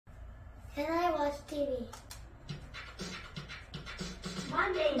Can I watch TV?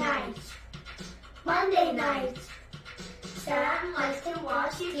 Monday night. Monday night. Sam likes to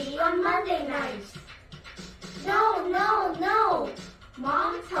watch TV on Monday night. No, no, no.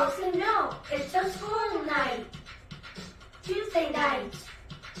 Mom tells him no. It's a school night. Tuesday night.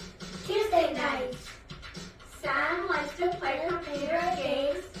 Tuesday night. Sam likes to play computer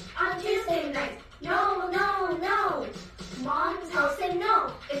games on Tuesday night. No, no, no. Mom tells him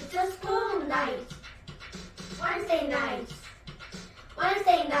no. It's a school night. Wednesday night.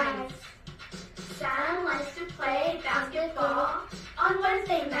 Wednesday night. Sam likes to play basketball on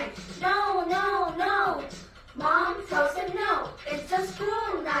Wednesday night. No, no, no. Mom tells him no. It's a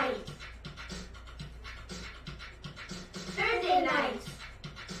school night. Thursday night.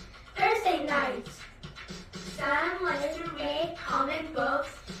 Thursday night. Sam likes to read comic books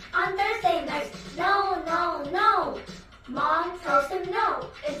on Thursday night. No, no, no. Mom tells him no.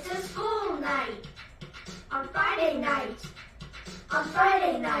 It's a school night. On Friday night. On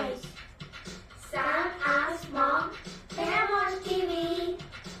Friday night. Sam asks Mom, can I watch TV?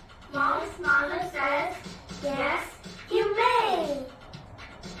 Mom's mama says, yes,